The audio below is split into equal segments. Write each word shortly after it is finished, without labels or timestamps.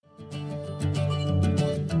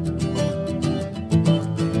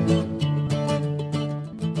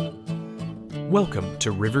Welcome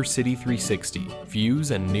to River City 360,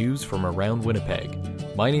 views and news from around Winnipeg.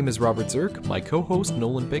 My name is Robert Zirk, my co-host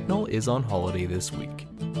Nolan Bicknell is on holiday this week.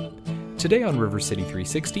 Today on River City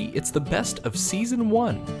 360, it's the best of Season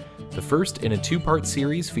 1, the first in a two-part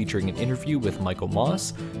series featuring an interview with Michael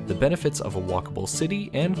Moss, the benefits of a walkable city,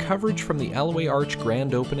 and coverage from the Alloway Arch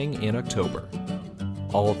grand opening in October.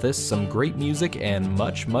 All of this, some great music, and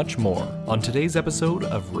much, much more on today's episode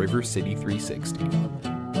of River City 360.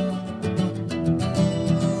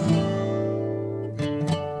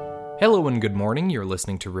 Hello and good morning, you're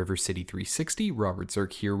listening to River City 360, Robert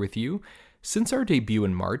Zirk here with you. Since our debut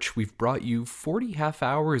in March, we've brought you 40 half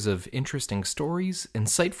hours of interesting stories,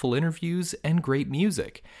 insightful interviews, and great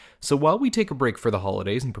music. So while we take a break for the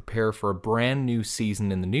holidays and prepare for a brand new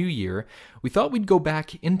season in the new year, we thought we'd go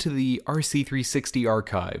back into the RC360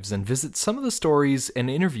 archives and visit some of the stories and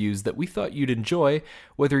interviews that we thought you'd enjoy,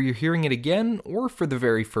 whether you're hearing it again or for the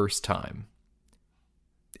very first time.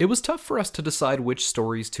 It was tough for us to decide which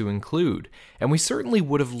stories to include, and we certainly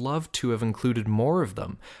would have loved to have included more of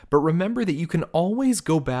them, but remember that you can always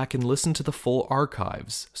go back and listen to the full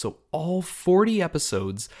archives, so all 40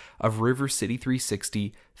 episodes of River City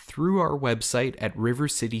 360 through our website at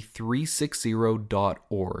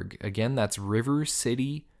rivercity360.org. Again, that's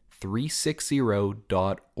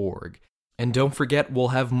rivercity360.org. And don't forget, we'll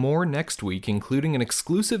have more next week, including an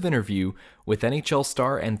exclusive interview with NHL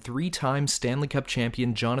star and three-time Stanley Cup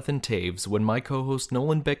champion Jonathan Toews when my co-host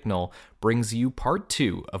Nolan Bicknell brings you part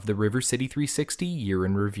 2 of the River City 360 Year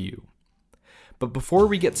in Review. But before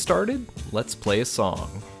we get started, let's play a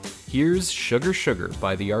song. Here's Sugar Sugar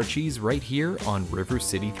by the Archies right here on River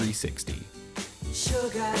City 360.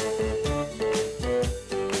 Sugar.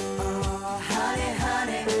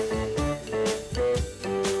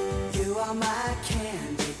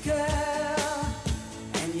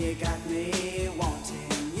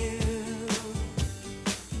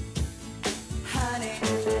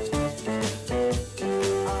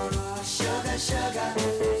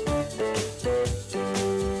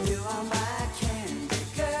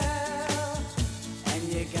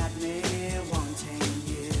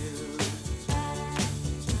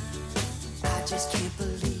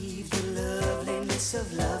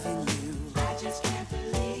 Of loving you, I just can't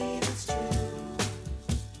believe it's true.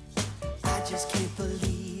 I just can't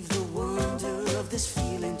believe the wonder of this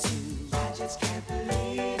feeling too. I just can't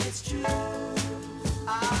believe it's true.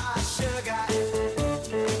 Ah, sugar.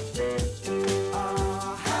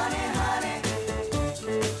 Oh, honey, honey.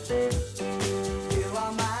 You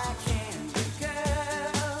are my candy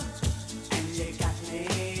girl, and you got me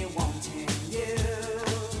wanting you.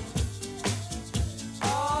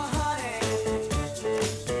 Oh, honey.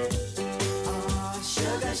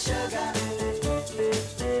 Sugar,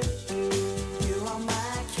 you are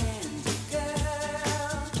my candy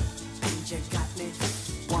girl, and you got me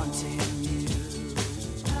wanting you.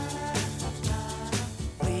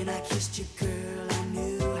 When I kissed you, girl, I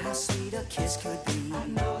knew how sweet a kiss could be. I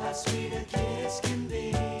know how sweet a kiss can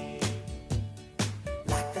be.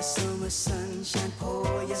 Like the summer sunshine,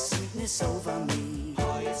 pour your sweetness over me.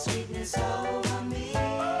 Pour your sweetness over me.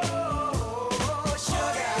 Oh,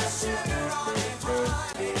 sugar, sugar on it,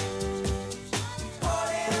 honey.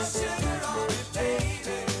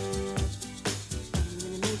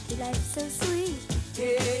 So sweet.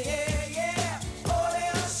 Yeah, yeah, yeah. Pour a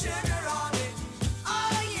little sugar on it.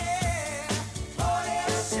 Oh, yeah. Pour a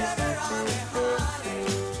little sugar on it, honey.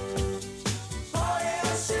 Pour a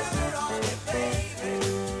little sugar on it, baby.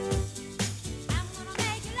 I'm gonna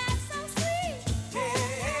make your life so sweet.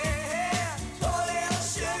 Yeah, yeah. Pour a little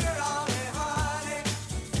sugar on it, honey.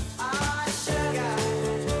 Ah, sugar.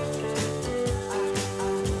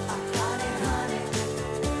 Honey, honey.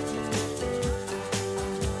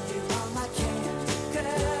 You are my candy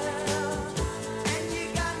girl, and you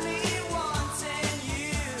got me wanting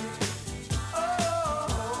you.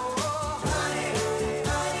 Oh, honey,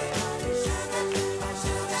 honey, sugar,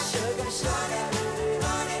 sugar, sugar,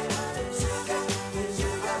 honey, sugar,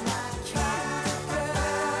 you are my candy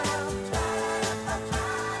girl.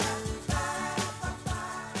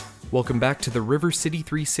 Welcome back to the River City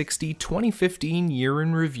 360 2015 Year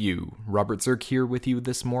in Review. Robert Zirk here with you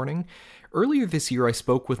this morning. Earlier this year, I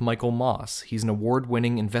spoke with Michael Moss. He's an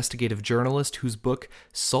award-winning investigative journalist whose book,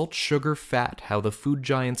 Salt, Sugar, Fat, How the Food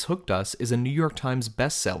Giants Hooked Us, is a New York Times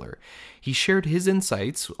bestseller. He shared his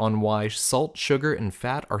insights on why salt, sugar, and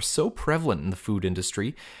fat are so prevalent in the food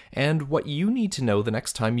industry, and what you need to know the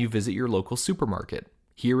next time you visit your local supermarket.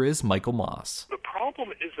 Here is Michael Moss. The problem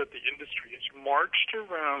problem is that the industry has marched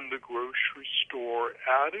around the grocery store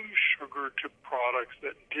adding sugar to products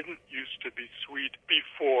that didn't used to be sweet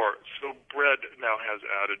before. So bread now has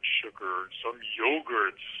added sugar. Some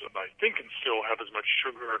yogurts, I think, can still have as much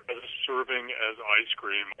sugar as a serving as ice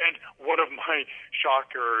cream. And one of my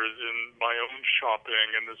shockers in my own shopping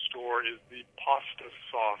in the store is the pasta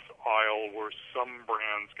sauce aisle, where some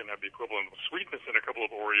brands can have the equivalent of sweetness in a couple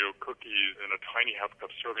of Oreo cookies in a tiny half-cup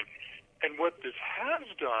serving. And what this has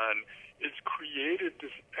done is created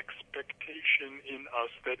this expectation in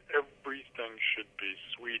us that everything should be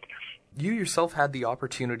sweet. You yourself had the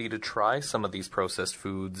opportunity to try some of these processed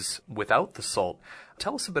foods without the salt.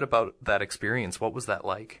 Tell us a bit about that experience. What was that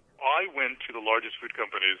like? I went to the largest food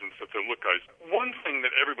companies and said to them, look, guys, one thing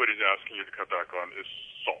that everybody's asking you to cut back on is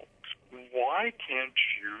salt. Why can't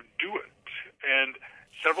you do it? And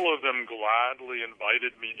several of them gladly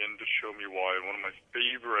invited me in to show me why. And one of my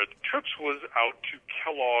favorite trips was out to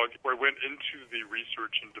Kellogg, where I went into the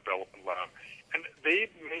research and development lab. And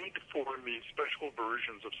they made for me special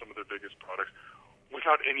versions of some of their biggest products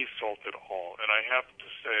without any salt at all. And I have to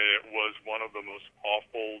say it was one of the most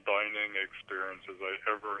awful dining experiences I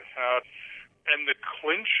ever had. And the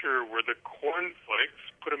clincher were the cornflakes,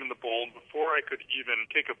 put them in the bowl. Before I could even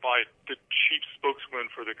take a bite, the chief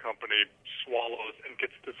spokesman for the company swallows and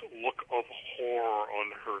gets this look of horror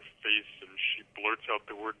on her face, and she blurts out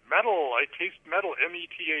the word metal. I taste metal,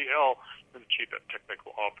 M-E-T-A-L. And the chief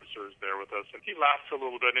technical officer is there with us, and he laughs a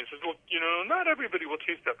little bit and he says, look, not everybody will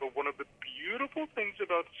taste that, but one of the beautiful things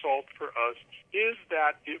about salt for us is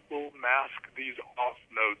that it will mask these off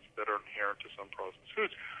notes that are inherent to some processed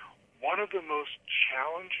foods. One of the most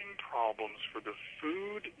challenging problems for the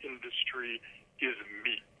food industry is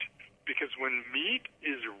meat. Because when meat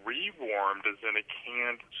is rewarmed, as in a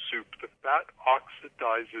canned soup, the fat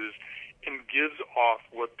oxidizes and gives off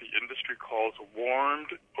what the industry calls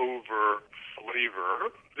warmed over flavor.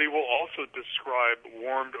 They will also describe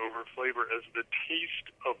warmed over flavor as the taste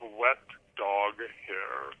of wet dog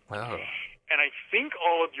hair. Wow. And I think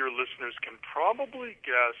all of your listeners can probably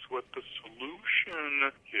guess what the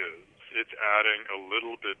solution is. It's adding a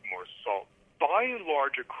little bit more salt. By and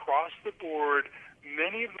large, across the board,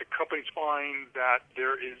 many of the companies find that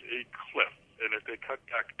there is a cliff. And if they cut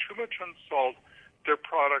back too much on salt, their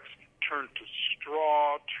products turn to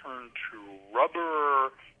straw, turn to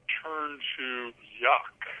rubber, turn to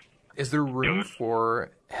yuck. Is there room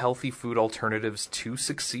for healthy food alternatives to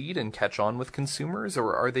succeed and catch on with consumers,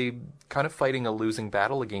 or are they kind of fighting a losing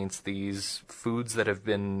battle against these foods that have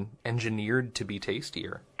been engineered to be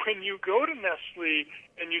tastier? When you go to Nestle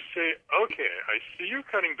and you say, okay, I see you're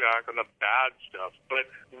cutting back on the bad stuff, but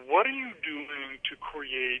what are you doing to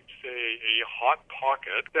create, say, a Hot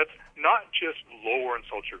Pocket that's not just lower in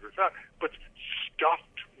salt, sugar, fat, but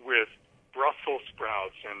stuffed with Brussels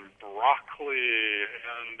sprouts and broccoli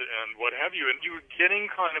and what have you, and you're getting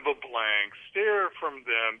kind of a blank stare from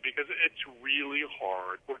them because it's really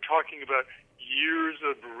hard. We're talking about years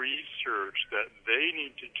of research that they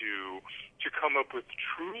need to do to come up with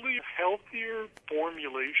truly healthier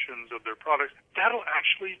formulations of their products that'll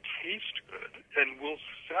actually taste good and will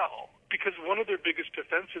sell. Because one of their biggest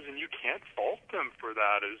defenses, and you can't fault them for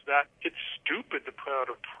that, is that it's stupid to put out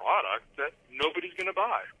a product that nobody's going to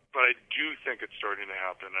buy. But I do think it's starting to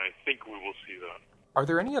happen, and I think we will see that. Are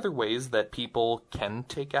there any other ways that people can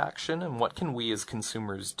take action, and what can we as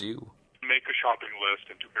consumers do? Make a shopping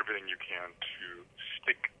list and do everything you can to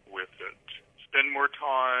stick with it. Spend more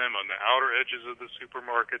time on the outer edges of the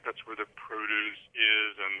supermarket. That's where the produce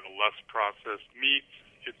is and the less processed meats.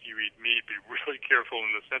 If you eat meat, be really careful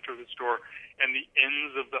in the center of the store. And the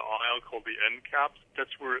ends of the aisle, called the end caps,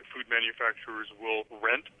 that's where food manufacturers will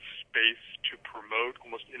rent space to promote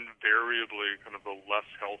almost invariably kind of the less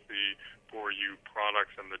healthy for you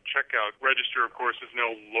products. And the checkout register, of course, is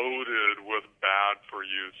now loaded with bad for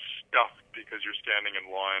you stuff because you're standing in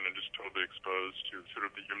line and just totally exposed to sort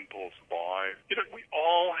of the impulse buy. We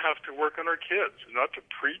all have to work on our kids, not to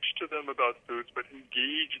preach to them about foods, but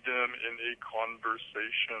engage them in a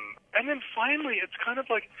conversation. And then finally, it's kind of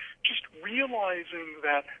like just realizing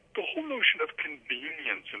that the whole notion of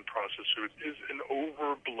convenience in processed foods is an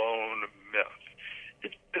overblown myth.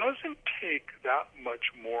 It doesn't take that much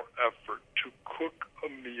more effort to cook a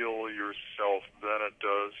meal yourself than it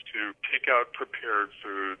does to take out prepared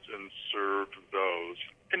foods and serve those.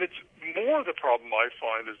 And it's more the problem I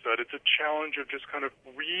find is that it's a challenge of just kind of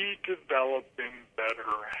redeveloping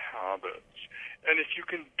better habits. And if you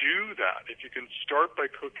can do that, if you can start by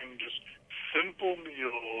cooking just simple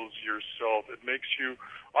meals yourself, it makes you,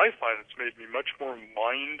 I find it's made me much more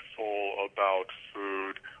mindful about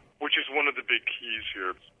food, which is one of the big keys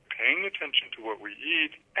here. paying attention to what we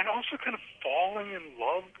eat, and also kind of falling in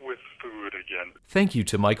love with food again. Thank you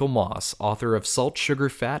to Michael Moss, author of Salt, Sugar,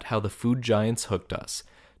 Fat, How the Food Giants Hooked Us.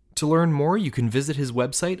 To learn more, you can visit his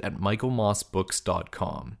website at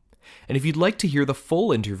michaelmossbooks.com. And if you'd like to hear the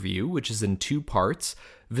full interview, which is in 2 parts,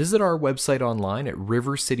 visit our website online at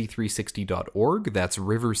rivercity360.org. That's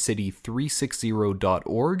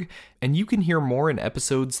rivercity360.org. And you can hear more in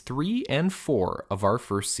episodes 3 and 4 of our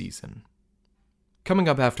first season. Coming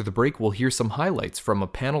up after the break, we'll hear some highlights from a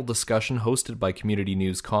panel discussion hosted by Community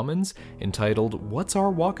News Commons entitled, What's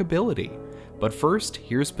Our Walkability? But first,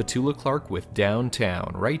 here's Petula Clark with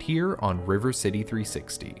Downtown, right here on River City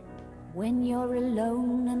 360. When you're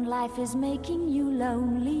alone and life is making you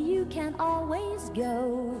lonely, you can always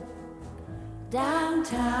go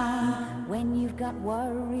downtown. When you've got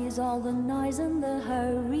worries, all the noise and the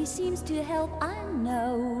hurry seems to help, I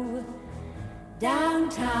know.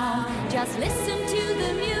 Downtown, just listen to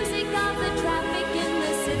the music of the traffic in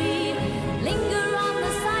the city. Linger on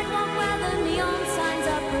the sidewalk where the neon signs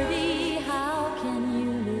are pretty. How can you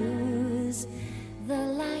lose? The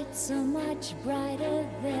lights are much brighter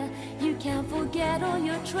there. You can't forget all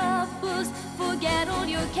your troubles, forget all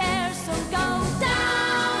your cares. So go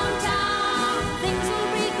downtown. Things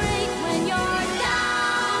will be great when you're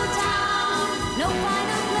downtown. No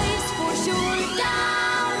finer place for sure.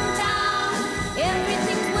 Downtown,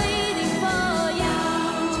 everything's waiting for you.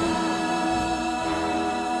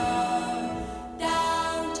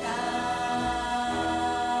 Downtown.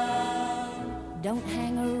 Don't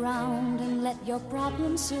hang around and let your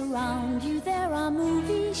problems surround you. There are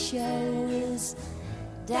movie shows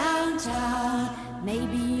downtown.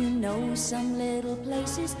 Maybe you know some little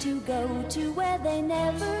places to go to where they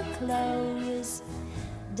never close.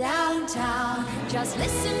 Downtown, just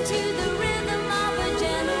listen to the rhythm of a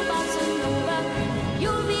gentle bossa nova.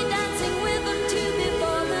 You'll be dancing with them too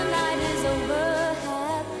before the night is over.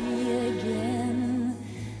 Happy again.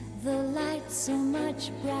 The lights are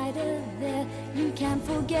much brighter there. You can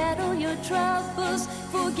forget all your troubles,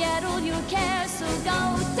 forget all your cares. So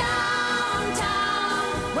go downtown,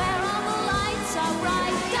 where all the lights are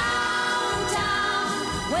bright. Downtown,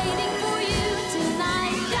 waiting for you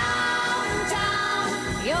tonight. Downtown,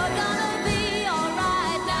 you're gonna be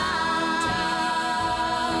alright now.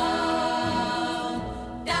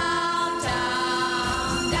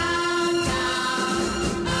 Downtown, downtown.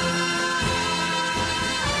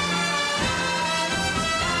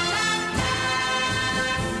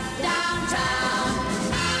 Downtown.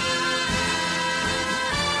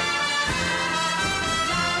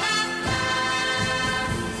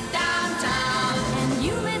 Downtown. And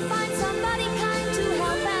you may find somebody kind to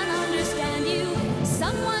help and understand you.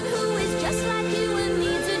 Someone who is just like you and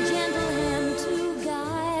needs a gentle hand to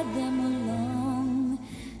guide them along.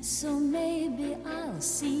 So maybe I'll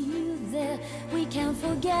see you there. We can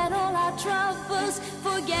forget all our troubles,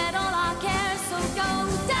 forget all our cares. So go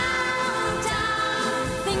downtown.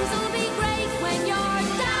 Things will be great when you're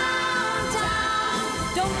downtown.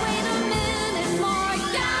 Don't wait a minute more.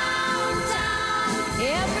 Downtown,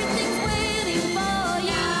 everything's waiting for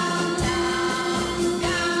you.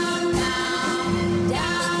 Downtown,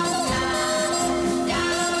 downtown,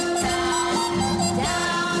 downtown, downtown.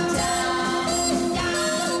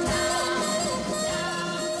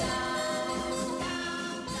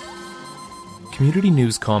 Community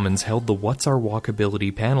News Commons held the What's Our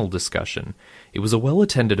Walkability panel discussion. It was a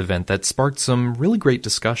well-attended event that sparked some really great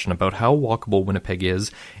discussion about how walkable Winnipeg is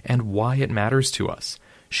and why it matters to us.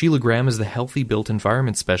 Sheila Graham is the Healthy Built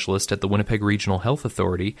Environment Specialist at the Winnipeg Regional Health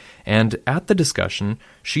Authority, and at the discussion,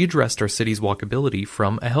 she addressed our city's walkability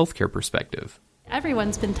from a healthcare perspective.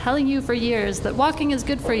 Everyone's been telling you for years that walking is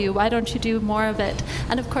good for you. Why don't you do more of it?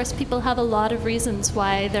 And of course, people have a lot of reasons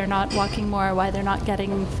why they're not walking more, why they're not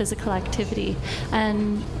getting physical activity.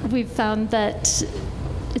 And we've found that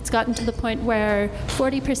it's gotten to the point where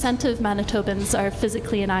 40% of Manitobans are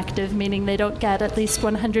physically inactive, meaning they don't get at least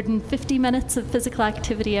 150 minutes of physical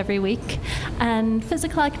activity every week. And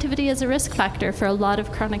physical activity is a risk factor for a lot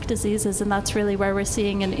of chronic diseases, and that's really where we're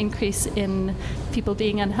seeing an increase in people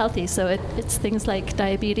being unhealthy. So it's things like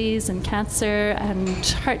diabetes and cancer and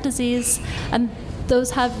heart disease, and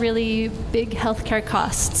those have really big healthcare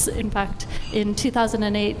costs. In fact, in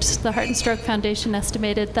 2008, the Heart and Stroke Foundation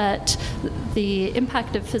estimated that the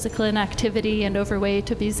impact of physical inactivity and overweight,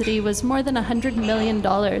 obesity, was more than $100 million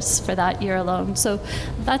for that year alone. So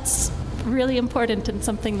that's really important and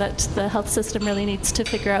something that the health system really needs to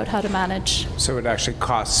figure out how to manage. So it actually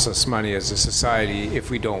costs us money as a society if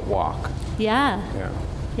we don't walk. Yeah.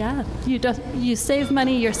 Yeah, you save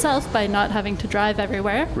money yourself by not having to drive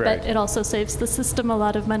everywhere, Right. but it also saves the system a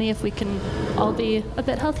lot of money if we can all be a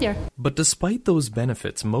bit healthier. But despite those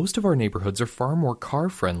benefits, most of our neighborhoods are far more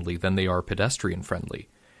car-friendly than they are pedestrian-friendly.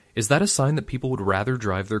 Is that a sign that people would rather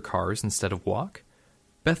drive their cars instead of walk?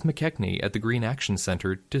 Beth McKechnie at the Green Action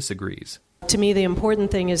Center disagrees. To me, the important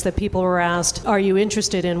thing is that people were asked, are you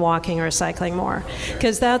interested in walking or cycling more?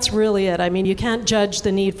 Because that's really it. I mean, you can't judge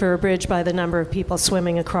the need for a bridge by the number of people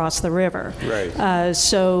swimming across the river. Right.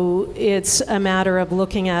 So it's a matter of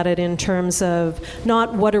looking at it in terms of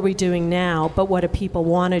not what are we doing now, but what do people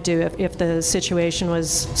want to do if the situation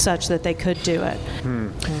was such that they could do it.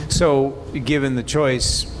 So, given the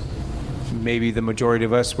choice, maybe the majority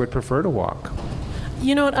of us would prefer to walk.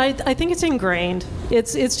 You know what, I think it's ingrained.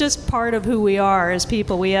 It's just part of who we are as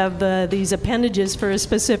people. We have these appendages for a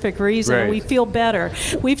specific reason. Right. We feel better.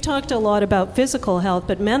 We've talked a lot about physical health,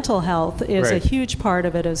 but mental health is Right. a huge part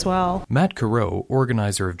of it as well. Matt Careau,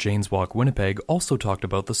 organizer of Jane's Walk Winnipeg, also talked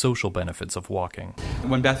about the social benefits of walking.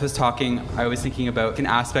 When Beth was talking, I was thinking about an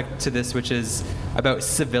aspect to this, which is about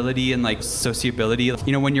civility and like sociability.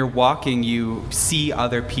 You know, when you're walking, you see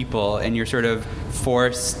other people and you're sort of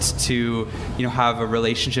forced to, you know, have a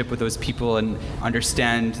relationship with those people and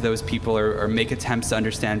understand those people or make attempts to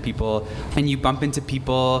understand people. And you bump into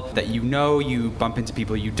people that you bump into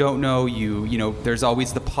people you don't know, you know, there's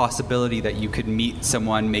always the possibility that you could meet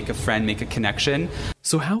someone, make a friend, make a connection.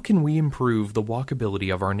 So how can we improve the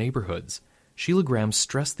walkability of our neighborhoods? Sheila Graham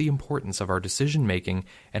stressed the importance of our decision-making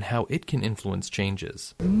and how it can influence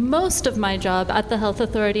changes. Most of my job at the Health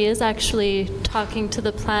Authority is actually talking to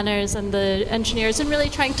the planners and the engineers and really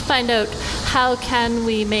trying to find out how can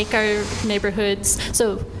we make our neighborhoods.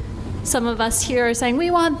 So some of us here are saying,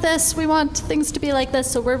 we want this, we want things to be like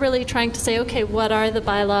this. So we're really trying to say, okay, what are the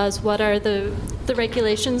bylaws, what are the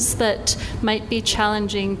regulations that might be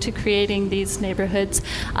challenging to creating these neighborhoods.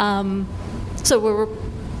 So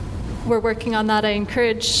we're working on that. I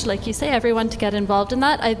encourage, like you say, everyone to get involved in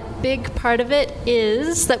that. A big part of it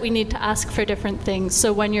is that we need to ask for different things.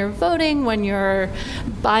 So when you're voting, when you're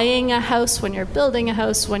buying a house, when you're building a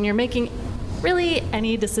house, when you're making really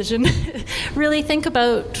any decision, really think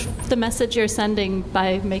about the message you're sending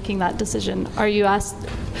by making that decision. Are you asked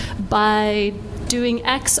by doing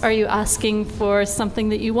X, are you asking for something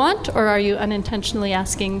that you want, or are you unintentionally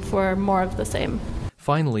asking for more of the same?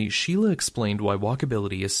 Finally, Sheila explained why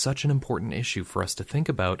walkability is such an important issue for us to think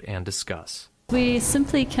about and discuss. We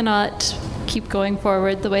simply cannot keep going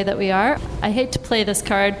forward the way that we are. I hate to play this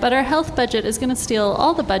card, but our health budget is going to steal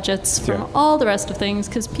all the budgets from all the rest of things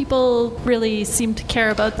because people really seem to care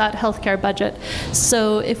about that healthcare budget.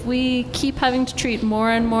 So if we keep having to treat more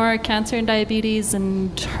and more cancer and diabetes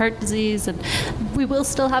and heart disease, and we will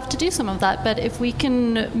still have to do some of that, but if we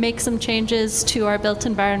can make some changes to our built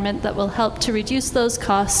environment that will help to reduce those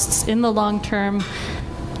costs in the long term,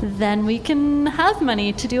 then we can have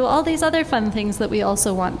money to do all these other fun things that we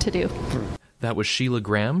also want to do. That was Sheila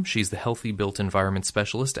Graham. She's the Healthy Built Environment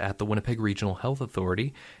Specialist at the Winnipeg Regional Health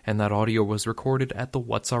Authority, and that audio was recorded at the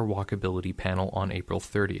What's Our Walkability panel on April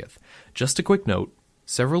 30th. Just a quick note,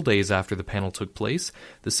 several days after the panel took place,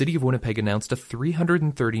 the City of Winnipeg announced a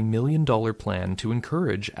 $330 million plan to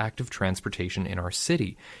encourage active transportation in our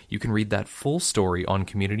city. You can read that full story on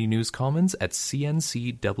Community News Commons at cncwpg.org.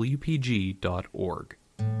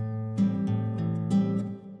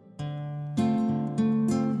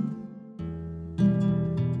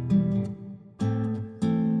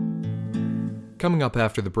 Coming up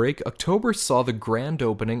after the break, October saw the grand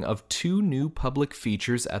opening of two new public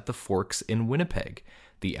features at the Forks in Winnipeg,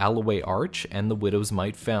 the Alloway Arch and the Widow's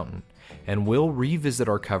Mite Fountain, and we'll revisit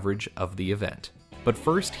our coverage of the event. But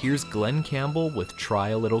first, here's Glenn Campbell with Try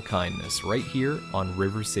a Little Kindness, right here on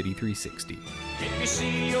River City 360. If you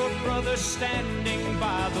see your brother standing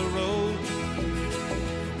by the road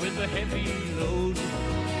with a heavy load,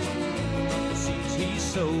 the seeds he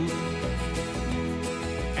sowed,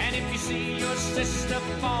 and if you see your sister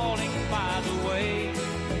falling by the way,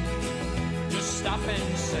 just stop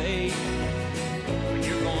and say,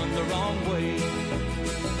 you're going the wrong way.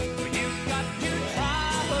 You've got to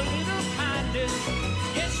try a little kindness,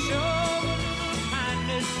 yes, show a little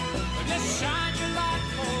kindness, just shine your light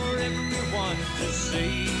for everyone to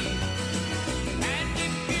see. And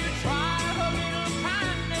if you try a little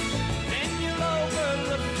kindness, then you'll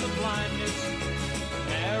overlook the blindness of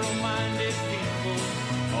narrow-minded people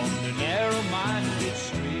on the narrow-minded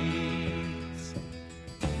streets.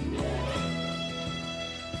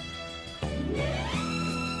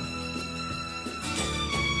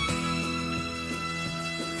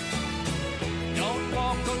 Don't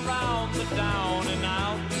walk around the down and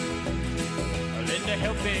out, then a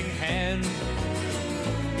helping hand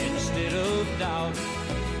instead of doubt.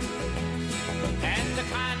 And the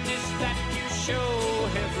kindness that you show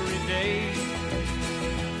every day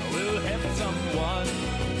will help someone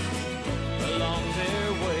along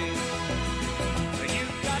their way.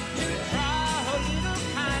 You've got to try a little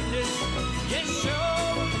kindness, yes, show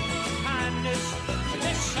a little kindness,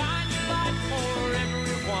 let's shine your light for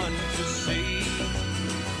everyone to see.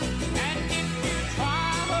 And if you try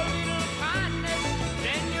a little kindness,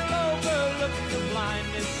 then you'll overlook the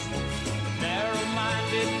blindness of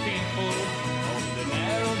narrow-minded people on the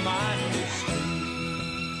narrow-minded street.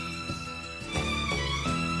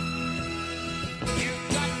 You've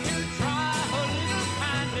got to try a little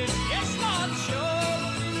kindness, yes, Lord, show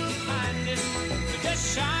a little kindness, just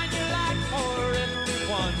shine your light for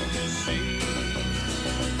everyone to see.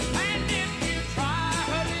 And if you try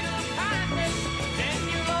a little kindness, then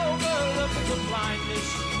you'll overlook the blindness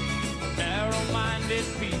of narrow-minded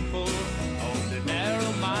people on the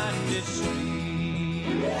narrow-minded street.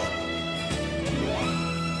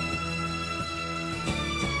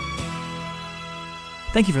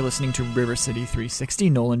 Thank you for listening to River City 360.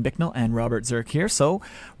 Nolan Bicknell and Robert Zirk here. So,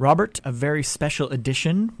 Robert, a very special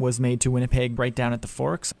addition was made to Winnipeg right down at the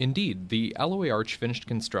Forks. Indeed, the Alloway Arch finished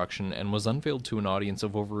construction and was unveiled to an audience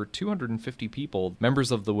of over 250 people,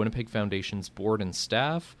 members of the Winnipeg Foundation's board and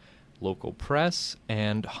staff, local press,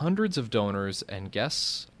 and hundreds of donors and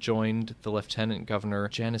guests joined the Lieutenant Governor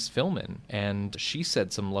Janice Filmon, and she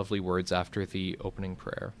said some lovely words after the opening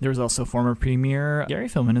prayer. There was also former Premier Gary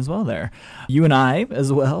Filmon as well there. You and I,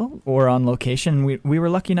 as well, were on location. We were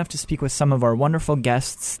lucky enough to speak with some of our wonderful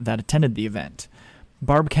guests that attended the event.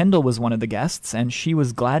 Barb Kendall was one of the guests, and she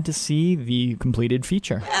was glad to see the completed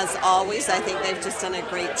feature. As always, I think they've just done a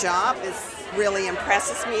great job. It really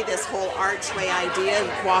impresses me, this whole archway idea,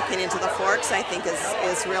 walking into the Forks, I think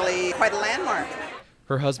is really quite a landmark.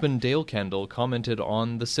 Her husband, Dale Kendall, commented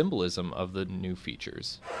on the symbolism of the new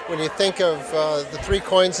features. When you think of the 3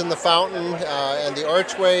 coins in the fountain and the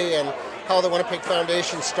archway and how the Winnipeg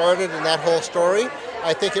Foundation started and that whole story,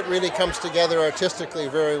 I think it really comes together artistically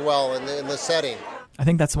very well in the setting. I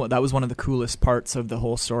think that was one of the coolest parts of the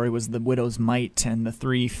whole story, was the widow's mite and the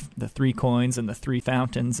three coins and the 3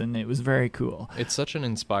 fountains, and it was very cool. It's such an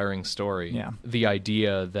inspiring story. Yeah. The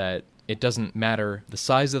idea that it doesn't matter the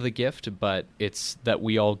size of the gift, but it's that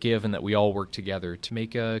we all give and that we all work together to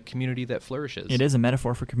make a community that flourishes. It is a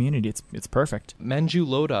metaphor for community. It's perfect. Manju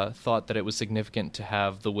Lodha thought that it was significant to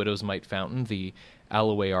have the widow's mite fountain, the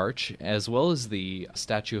Alloway Arch, as well as the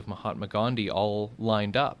statue of Mahatma Gandhi all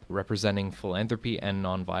lined up, representing philanthropy and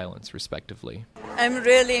nonviolence, respectively. I'm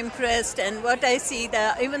really impressed, and what I see,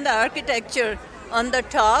 even the architecture on the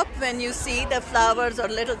top, when you see the flowers or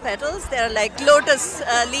little petals, they're like lotus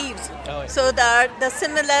leaves. Oh, yeah. So the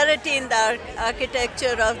similarity in the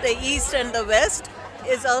architecture of the East and the West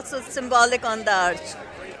is also symbolic on the arch.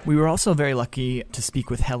 We were also very lucky to speak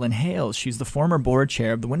with Helen Hales. She's the former board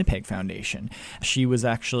chair of the Winnipeg Foundation. She was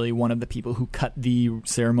actually one of the people who cut the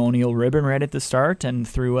ceremonial ribbon right at the start and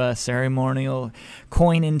threw a ceremonial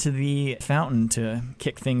coin into the fountain to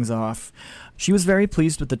kick things off. She was very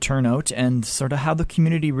pleased with the turnout and sort of how the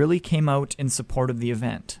community really came out in support of the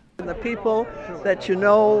event. The people that you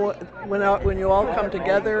know when you all come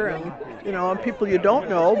together, and and people you don't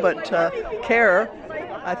know but care,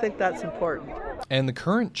 I think that's important. And the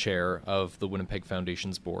current chair of the Winnipeg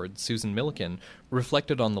Foundation's board, Susan Milliken,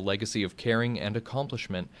 reflected on the legacy of caring and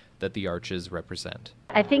accomplishment that the arches represent.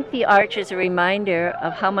 I think the arch is a reminder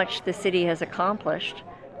of how much the city has accomplished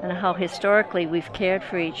and how historically we've cared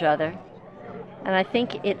for each other. And I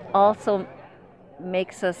think it also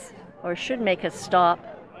makes us, or should make us, stop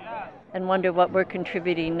and wonder what we're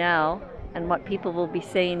contributing now and what people will be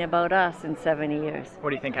saying about us in 70 years. What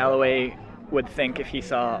do you think Alloway would think if he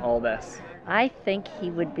saw all this? I think he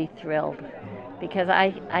would be thrilled, because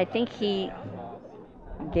I think he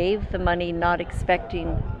gave the money not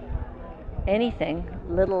expecting anything,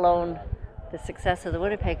 let alone the success of the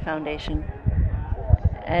Winnipeg Foundation.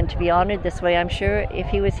 And to be honored this way, I'm sure if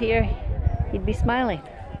he was here, he'd be smiling.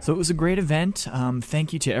 So it was a great event.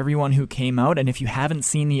 Thank you to everyone who came out. And if you haven't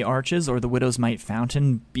seen the arches or the Widow's Mite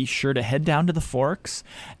Fountain, be sure to head down to the Forks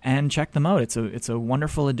and check them out. It's a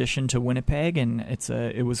wonderful addition to Winnipeg, and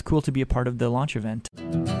it was cool to be a part of the launch event.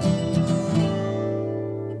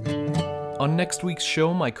 On next week's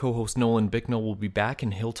show, my co-host Nolan Bicknell will be back,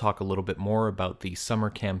 and he'll talk a little bit more about the summer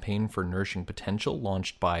campaign for Nourishing Potential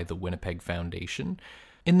launched by the Winnipeg Foundation.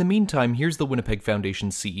 In the meantime, here's the Winnipeg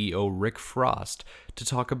Foundation CEO Rick Frost to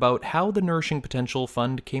talk about how the Nourishing Potential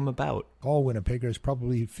Fund came about. All Winnipeggers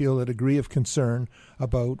probably feel a degree of concern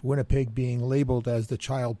about Winnipeg being labeled as the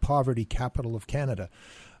child poverty capital of Canada.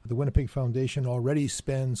 The Winnipeg Foundation already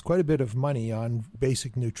spends quite a bit of money on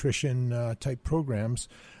basic nutrition type programs,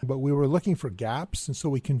 but we were looking for gaps, and so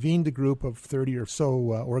we convened a group of 30 or so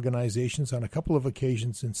organizations on a couple of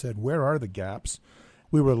occasions and said, where are the gaps?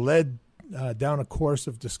 We were led down a course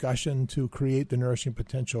of discussion to create the Nourishing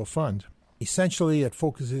Potential Fund. Essentially, it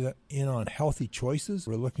focuses in on healthy choices.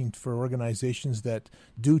 We're looking for organizations that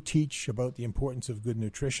do teach about the importance of good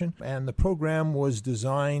nutrition, and the program was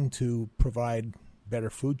designed to provide better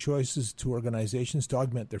food choices to organizations to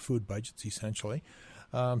augment their food budgets, essentially,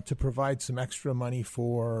 to provide some extra money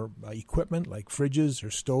for equipment like fridges or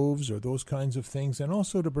stoves or those kinds of things, and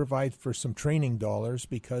also to provide for some training dollars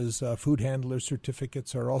because food handler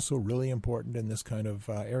certificates are also really important in this kind of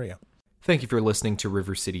area. Thank you for listening to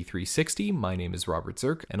River City 360. My name is Robert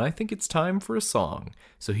Zirk, and I think it's time for a song.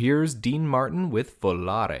 So here's Dean Martin with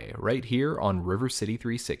Volare, right here on River City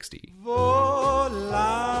 360.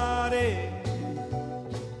 Volare.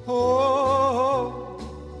 Oh,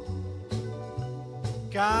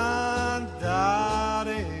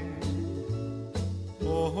 cantare,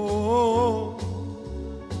 oh,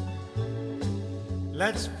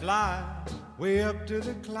 let's fly way up to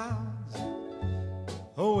the clouds,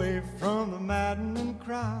 away from the maddening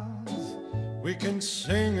crowds. We can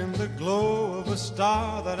sing in the glow of a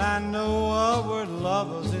star that I know of, where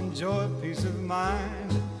lovers enjoy peace of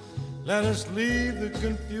mind. Let us leave the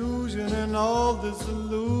confusion and all this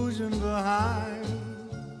illusion behind.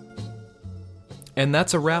 And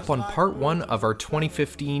that's a wrap on part 1 of our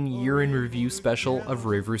 2015 Year in Review special of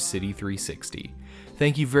River City 360.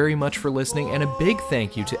 Thank you very much for listening, and a big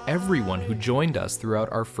thank you to everyone who joined us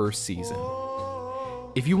throughout our first season.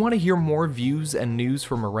 If you want to hear more views and news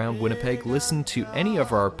from around Winnipeg, listen to any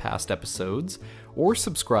of our past episodes, or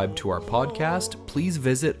subscribe to our podcast, please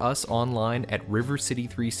visit us online at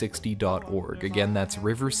rivercity360.org. Again, that's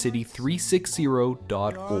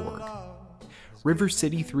rivercity360.org. River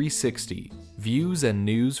City 360, Views and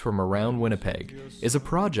News from Around Winnipeg, is a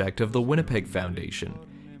project of the Winnipeg Foundation,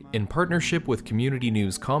 in partnership with Community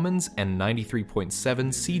News Commons and 93.7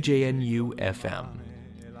 CJNU FM.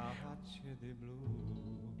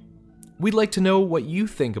 We'd like to know what you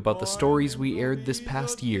think about the stories we aired this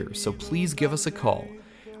past year, so please give us a call.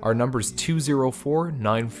 Our number is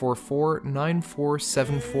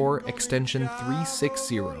 204-944-9474, extension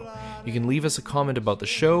 360. You can leave us a comment about the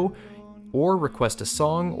show, or request a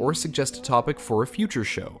song, or suggest a topic for a future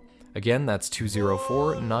show. Again, that's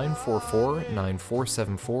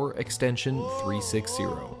 204-944-9474, extension 360.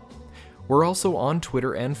 We're also on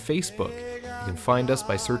Twitter and Facebook. You can find us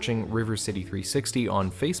by searching River City 360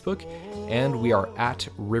 on Facebook, and we are at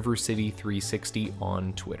River City 360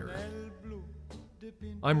 on Twitter.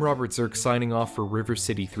 I'm Robert Zirk signing off for River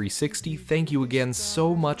City 360. Thank you again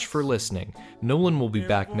so much for listening. Nolan will be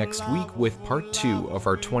back next week with part 2 of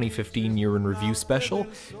our 2015 Year in Review special,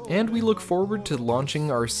 and we look forward to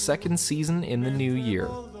launching our second season in the new year.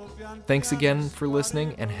 Thanks again for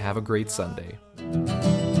listening, and have a great Sunday.